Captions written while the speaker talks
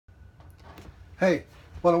Hey,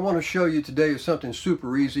 what I want to show you today is something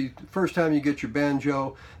super easy. First time you get your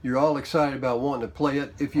banjo, you're all excited about wanting to play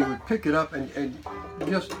it. If you would pick it up and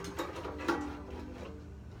just,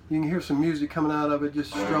 you can hear some music coming out of it, just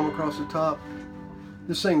strum across the top.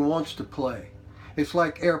 This thing wants to play. It's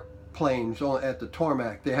like airplanes at the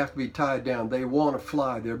tarmac. They have to be tied down. They want to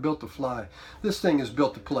fly. They're built to fly. This thing is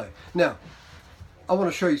built to play. Now, I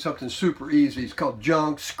want to show you something super easy. It's called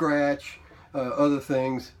junk, scratch, other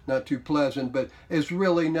things, not too pleasant, but it's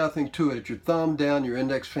really nothing to it. It's your thumb down, your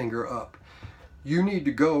index finger up. You need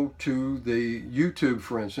to go to the YouTube,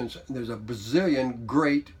 for instance. There's a bazillion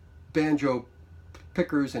great banjo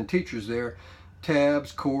pickers and teachers there.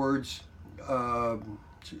 Tabs, chords,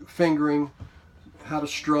 fingering, how to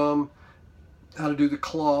strum, how to do the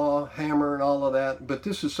claw, hammer, and all of that. But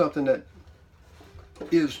this is something that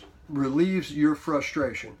relieves your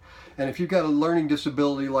frustration. And if you've got a learning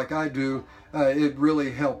disability like I do, it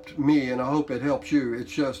really helped me, and I hope it helps you.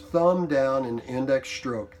 It's just thumb down and index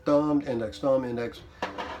stroke. Thumb, index, index.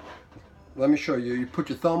 Let me show you. You put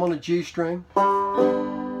your thumb on a G string,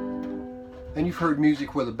 and you've heard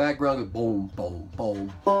music where the background goes boom, boom,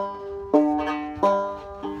 boom.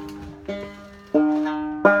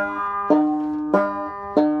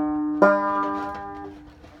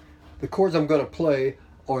 The chords I'm going to play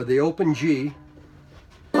are the open G,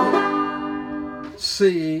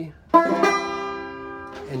 C,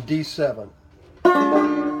 and D7.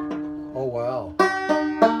 Oh wow.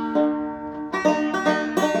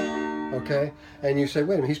 Okay, and you say,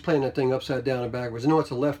 wait a minute, he's playing that thing upside down and backwards. No,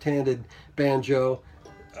 it's a left-handed banjo.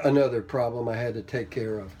 Another problem I had to take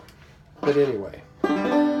care of. But anyway,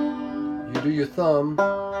 you do your thumb,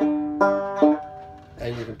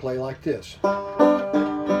 and you can play like this.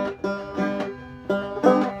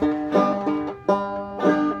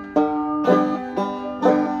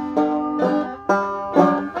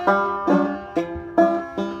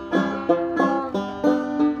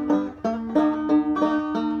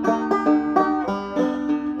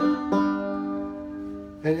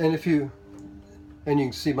 And you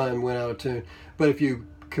can see mine went out of tune. But if you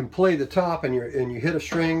can play the top and you hit a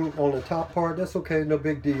string on the top part, that's okay, no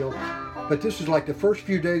big deal. But this is like the first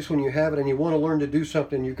few days when you have it and you want to learn to do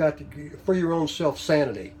something, you got to, for your own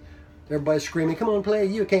self-sanity. Everybody's screaming, come on, play,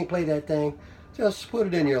 you can't play that thing. Just put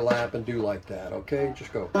it in your lap and do like that, okay?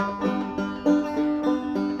 Just go.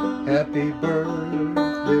 Happy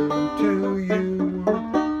birthday to you.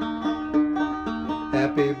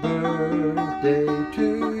 Happy birthday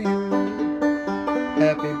to you.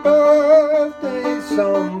 Happy birthday,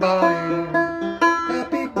 somebody.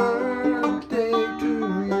 Happy birthday to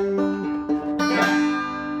you.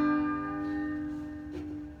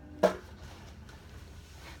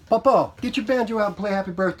 Papa, get your banjo out and play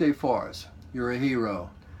Happy Birthday for us. You're a hero.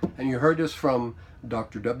 And you heard this from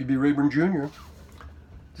Dr. W.B. Rayburn Jr.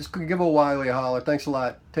 Just give a Wiley a holler. Thanks a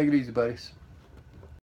lot. Take it easy, buddies.